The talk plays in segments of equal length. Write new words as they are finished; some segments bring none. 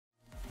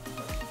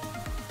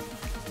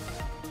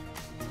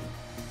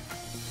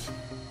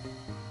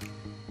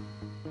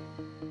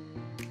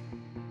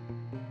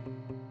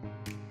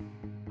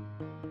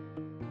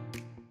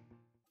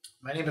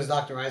My name is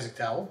Dr. Isaac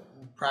Tawil.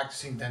 I'm a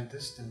practicing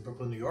dentist in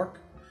Brooklyn, New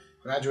York.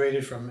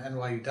 Graduated from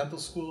NYU Dental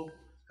School,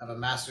 have a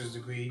master's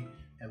degree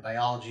in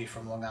biology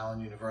from Long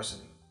Island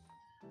University.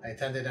 I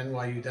attended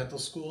NYU Dental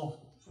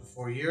School for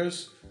 4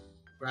 years,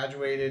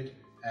 graduated,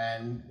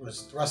 and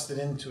was thrusted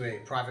into a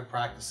private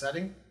practice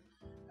setting.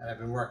 And I've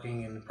been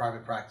working in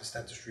private practice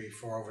dentistry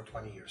for over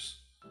 20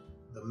 years.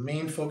 The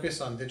main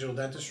focus on digital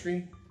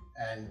dentistry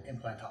and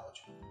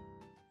implantology.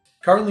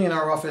 Currently in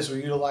our office,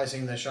 we're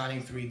utilizing the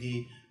Shining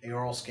 3D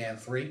Aoralscan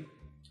 3,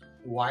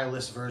 the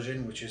wireless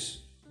version, which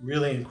is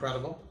really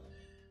incredible.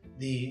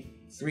 The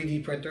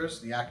 3D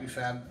printers, the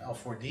AccuFab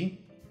L4D.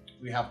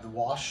 We have the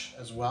Wash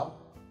as well,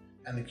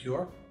 and the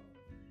Cure.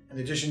 In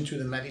addition to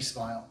the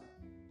MediSmile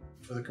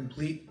for the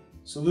complete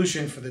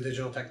solution for the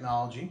digital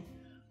technology,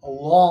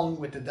 along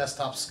with the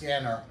desktop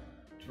scanner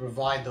to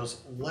provide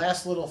those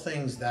last little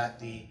things that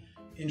the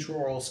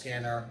intraoral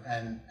scanner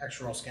and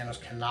extraoral scanners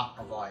cannot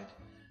provide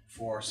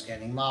for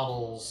scanning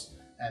models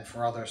and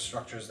for other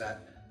structures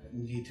that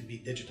need to be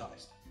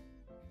digitized.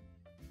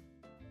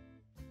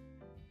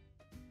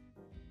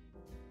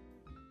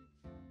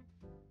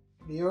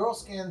 The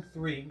Aoralscan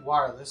 3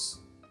 wireless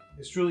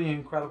is truly an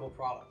incredible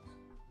product.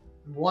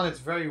 One, it's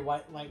very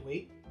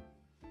lightweight.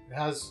 It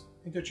has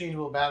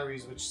interchangeable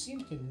batteries which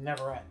seem to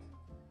never end,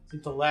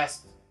 seem to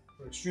last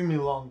for an extremely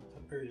long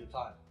period of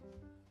time.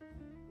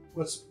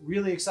 What's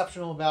really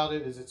exceptional about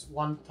it is its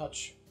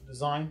one-touch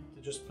design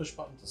to just push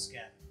button to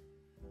scan.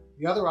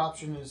 The other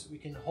option is we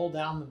can hold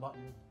down the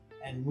button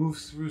and move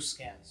through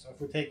scans. So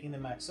if we're taking the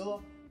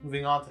maxilla,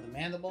 moving on to the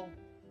mandible,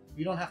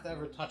 we don't have to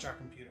ever touch our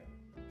computer.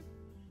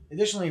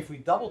 Additionally, if we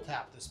double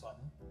tap this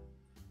button,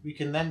 we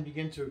can then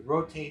begin to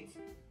rotate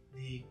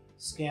the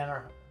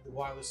scanner, the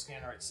wireless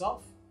scanner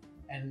itself,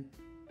 and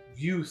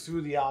view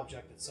through the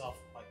object itself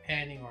by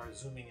panning or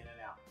zooming in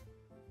and out.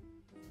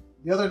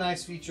 The other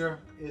nice feature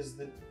is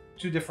the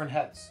two different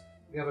heads.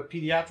 We have a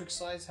pediatric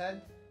size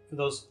head for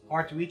those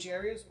hard to reach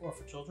areas or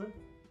for children,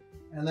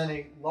 and then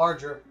a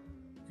larger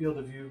field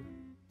of view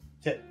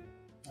tip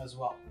as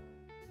well.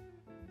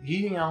 The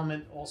heating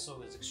element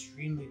also is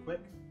extremely quick,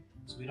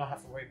 so we don't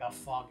have to worry about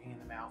fogging in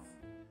the mouth.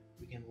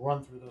 We can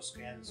run through those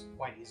scans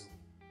quite easily.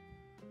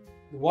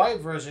 The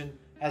wired version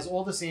has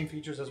all the same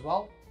features as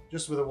well,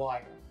 just with a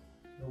wire.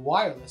 The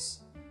wireless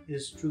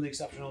is truly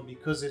exceptional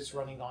because it's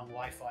running on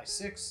Wi-Fi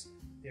 6.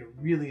 There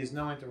really is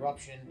no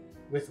interruption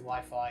with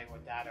Wi-Fi or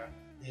data.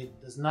 There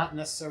does not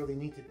necessarily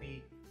need to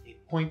be a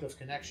point of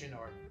connection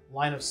or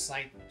line of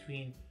sight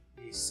between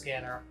the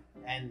scanner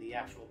and the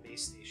actual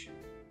base station,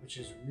 which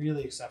is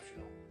really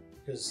exceptional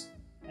because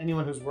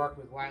anyone who's worked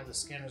with wireless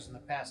scanners in the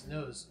past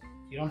knows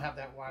if you don't have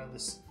that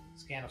wireless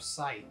scan of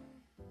sight,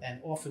 then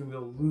often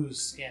we'll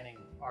lose scanning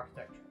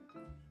architecture.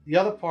 The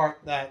other part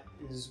that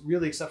is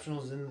really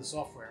exceptional is in the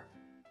software.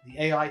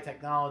 The AI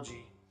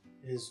technology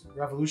is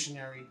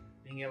revolutionary,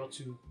 being able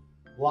to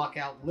block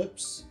out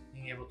lips,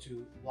 being able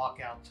to block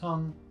out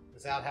tongue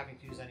without having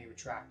to use any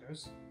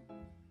retractors.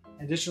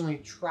 Additionally,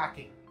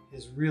 tracking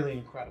is really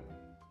incredible.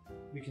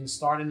 We can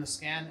start in the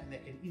scan and there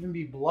can even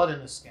be blood in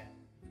the scan.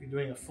 If you're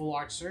doing a full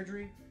arch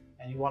surgery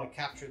and you want to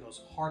capture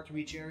those hard to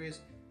reach areas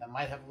that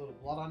might have a little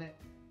blood on it,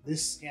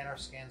 this scanner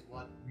scans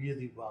blood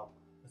really well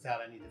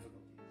without any difficulty.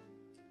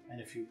 And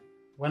if you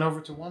went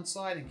over to one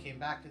side and came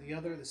back to the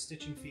other, the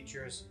stitching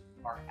features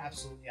are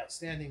absolutely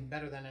outstanding,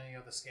 better than any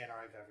other scanner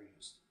I've ever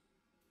used.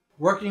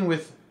 Working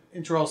with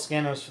intraoral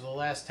scanners for the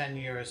last 10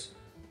 years,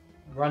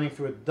 running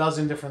through a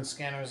dozen different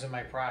scanners in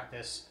my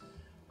practice,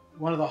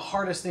 one of the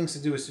hardest things to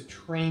do is to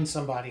train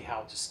somebody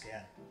how to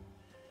scan.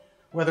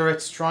 Whether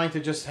it's trying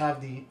to just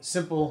have the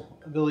simple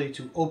ability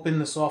to open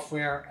the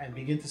software and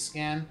begin to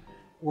scan,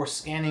 or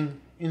scanning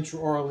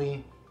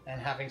intraorally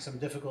and having some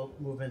difficult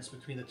movements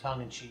between the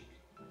tongue and cheek.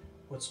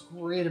 What's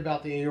great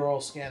about the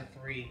Aoralscan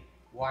 3,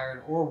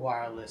 wired or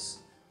wireless,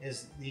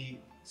 is the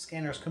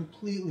scanner is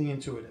completely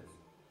intuitive.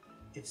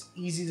 It's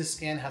easy to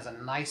scan, has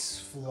a nice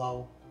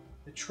flow.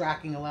 The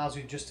tracking allows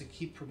you just to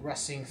keep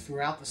progressing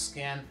throughout the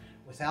scan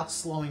without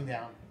slowing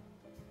down.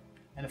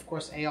 And of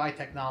course, AI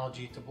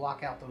technology to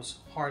block out those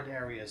hard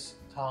areas,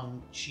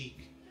 tongue,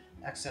 cheek,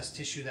 excess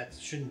tissue that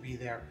shouldn't be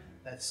there.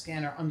 That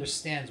scanner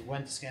understands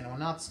when to scan or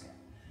not scan.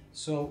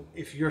 So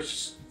if you're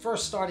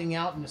first starting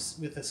out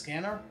with a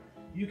scanner,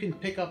 you can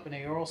pick up an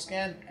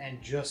Aoralscan and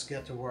just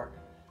get to work.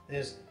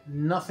 There's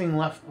nothing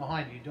left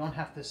behind. You don't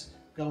have to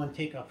go and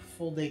take a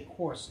full day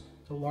course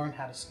to learn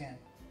how to scan.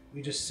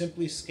 We just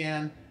simply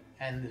scan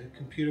and the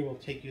computer will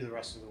take you the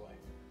rest of the way.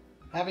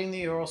 Having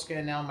the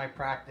Aoralscan now in my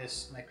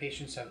practice, my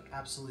patients have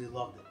absolutely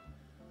loved it.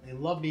 They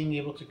love being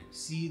able to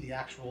see the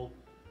actual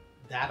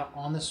data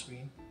on the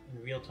screen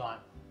in real time.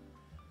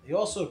 They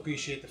also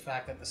appreciate the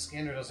fact that the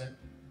scanner doesn't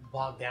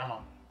bog down on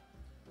them.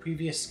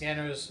 Previous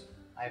scanners,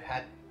 I've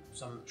had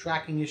some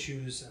tracking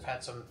issues, I've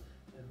had some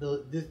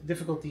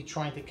difficulty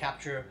trying to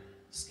capture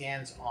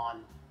scans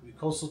on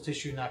mucosal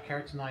tissue, not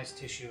keratinized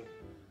tissue.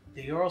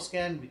 The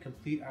Aoralscan, we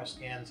complete our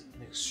scans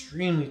in an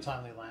extremely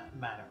timely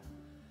manner.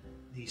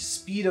 The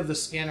speed of the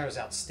scanner is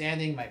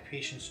outstanding. My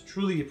patients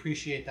truly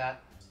appreciate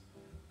that.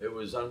 It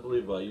was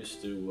unbelievable. I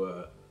used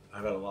to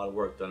I've had a lot of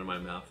work done in my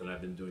mouth, and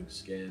I've been doing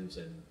scans,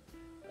 and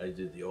I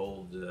did the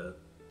old,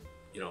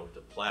 you know,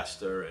 the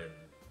plaster, and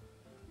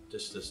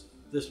just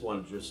this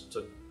one just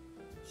took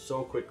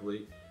so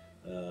quickly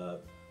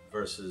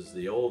versus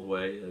the old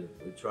way.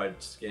 We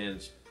tried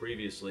scans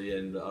previously,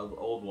 and the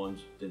old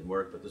ones didn't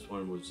work, but this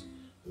one was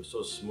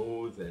so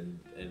smooth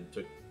and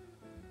took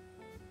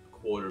a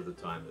quarter of the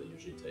time that it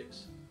usually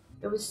takes.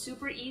 It was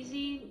super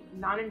easy,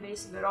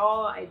 non-invasive at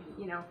all. It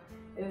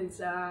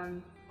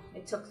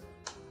took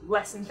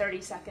less than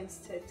 30 seconds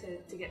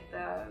to get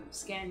the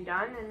scan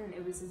done, and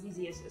it was as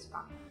easy as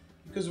possible.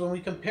 Because when we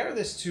compare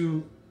this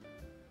to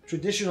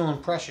traditional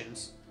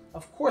impressions,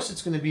 of course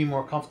it's going to be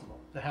more comfortable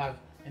to have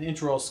an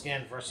intraoral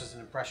scan versus an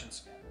impression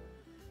scan.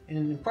 And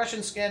an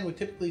impression scan would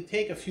typically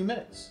take a few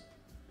minutes.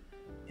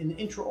 An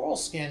intraoral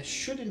scan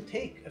shouldn't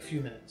take a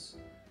few minutes.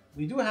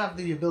 We do have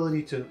the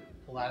ability to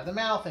pull out of the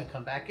mouth and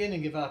come back in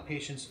and give our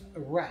patients a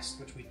rest,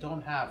 which we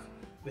don't have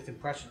with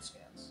impression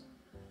scans.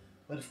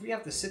 But if we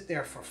have to sit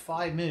there for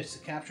 5 minutes to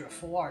capture a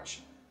full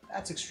arch,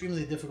 that's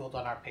extremely difficult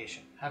on our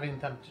patient, having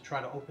them to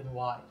try to open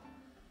wide.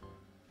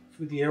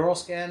 With the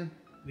Aoralscan,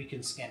 we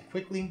can scan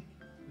quickly,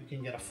 we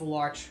can get a full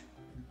arch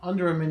in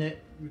under a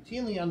minute,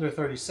 routinely under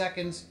 30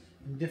 seconds,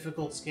 in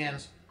difficult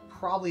scans,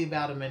 probably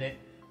about a minute,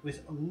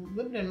 with a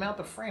limited amount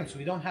of frames, so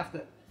we don't have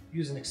to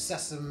use an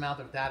excessive amount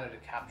of data to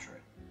capture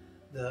it.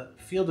 The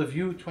field of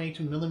view,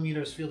 22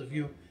 millimeters field of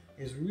view,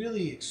 is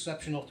really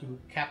exceptional to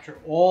capture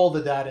all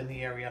the data in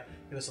the area.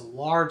 Give us a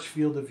large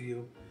field of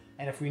view,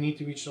 and if we need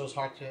to reach those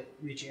hard to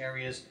reach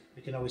areas,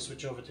 we can always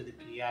switch over to the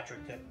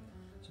pediatric tip.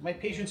 So my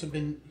patients have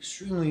been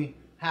extremely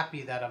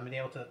happy that I've been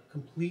able to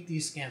complete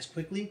these scans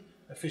quickly,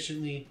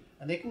 efficiently,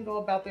 and they can go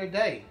about their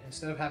day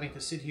instead of having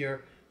to sit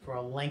here for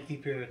a lengthy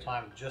period of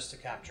time just to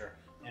capture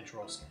an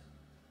intraoral scan.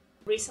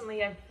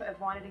 Recently, I've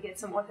wanted to get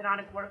some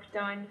orthodontic work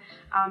done,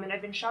 and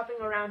I've been shopping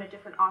around at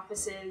different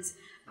offices,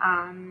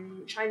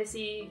 trying to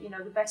see, you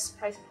know, the best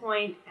price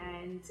point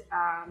and,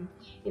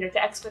 you know,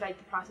 to expedite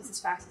the process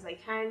as fast as I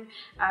can,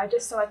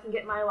 just so I can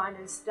get my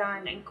aligners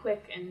done and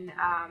quick, and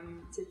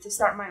to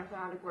start my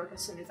orthodontic work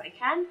as soon as I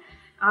can.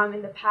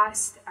 In the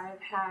past,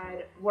 I've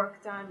had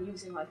work done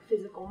using like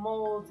physical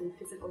molds and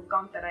physical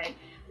gunk that I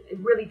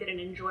really didn't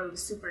enjoy. It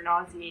was super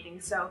nauseating.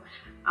 So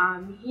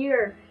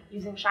here,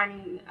 using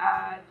shiny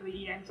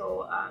 3D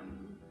dental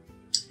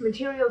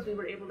materials, we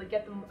were able to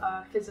get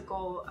the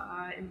physical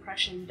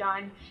impression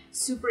done.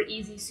 Super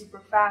easy,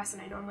 super fast,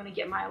 and I know I'm going to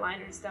get my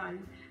aligners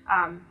done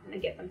and I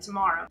get them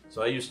tomorrow.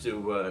 So I used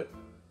to,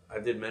 I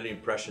did many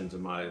impressions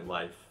in my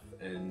life,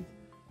 and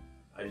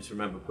I just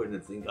remember putting the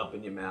thing up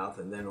in your mouth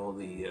and then all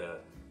the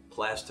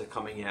plaster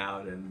coming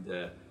out, and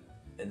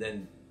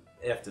then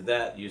after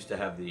that you used to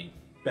have the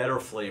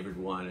better flavored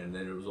one, and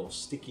then it was all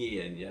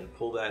sticky and you had to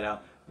pull that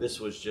out. This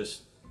was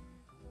just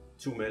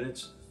 2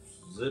 minutes,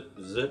 zip,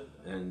 zip,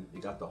 and you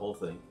got the whole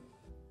thing.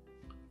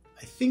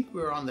 I think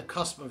we're on the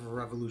cusp of a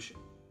revolution.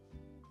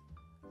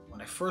 When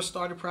I first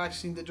started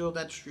practicing digital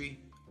dentistry,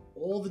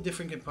 all the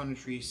different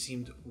componentry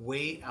seemed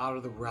way out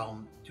of the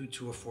realm due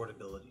to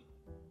affordability.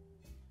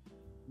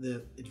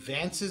 The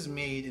advances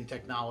made in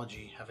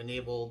technology have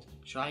enabled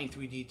Shiny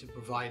 3D to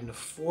provide an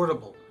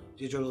affordable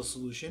digital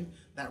solution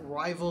that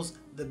rivals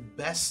the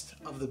best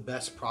of the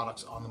best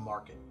products on the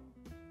market.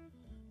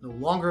 No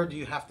longer do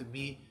you have to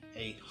be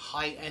a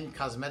high-end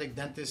cosmetic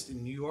dentist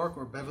in New York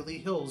or Beverly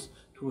Hills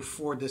to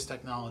afford this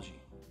technology.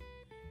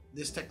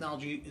 This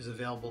technology is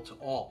available to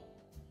all.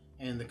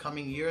 And in the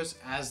coming years,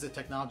 as the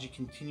technology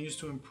continues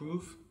to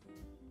improve,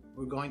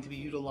 we're going to be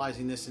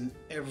utilizing this in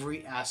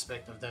every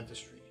aspect of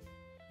dentistry.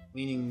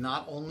 Meaning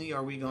not only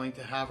are we going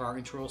to have our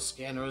intraoral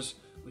scanners,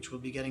 which will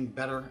be getting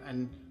better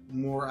and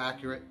more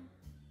accurate,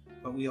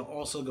 but we are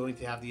also going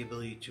to have the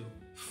ability to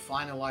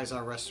finalize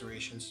our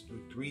restorations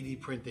through 3D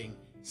printing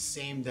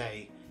same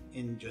day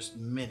in just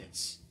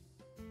minutes.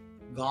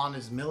 Gone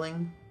is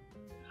milling,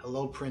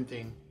 hello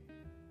printing,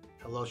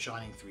 hello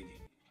shining 3D.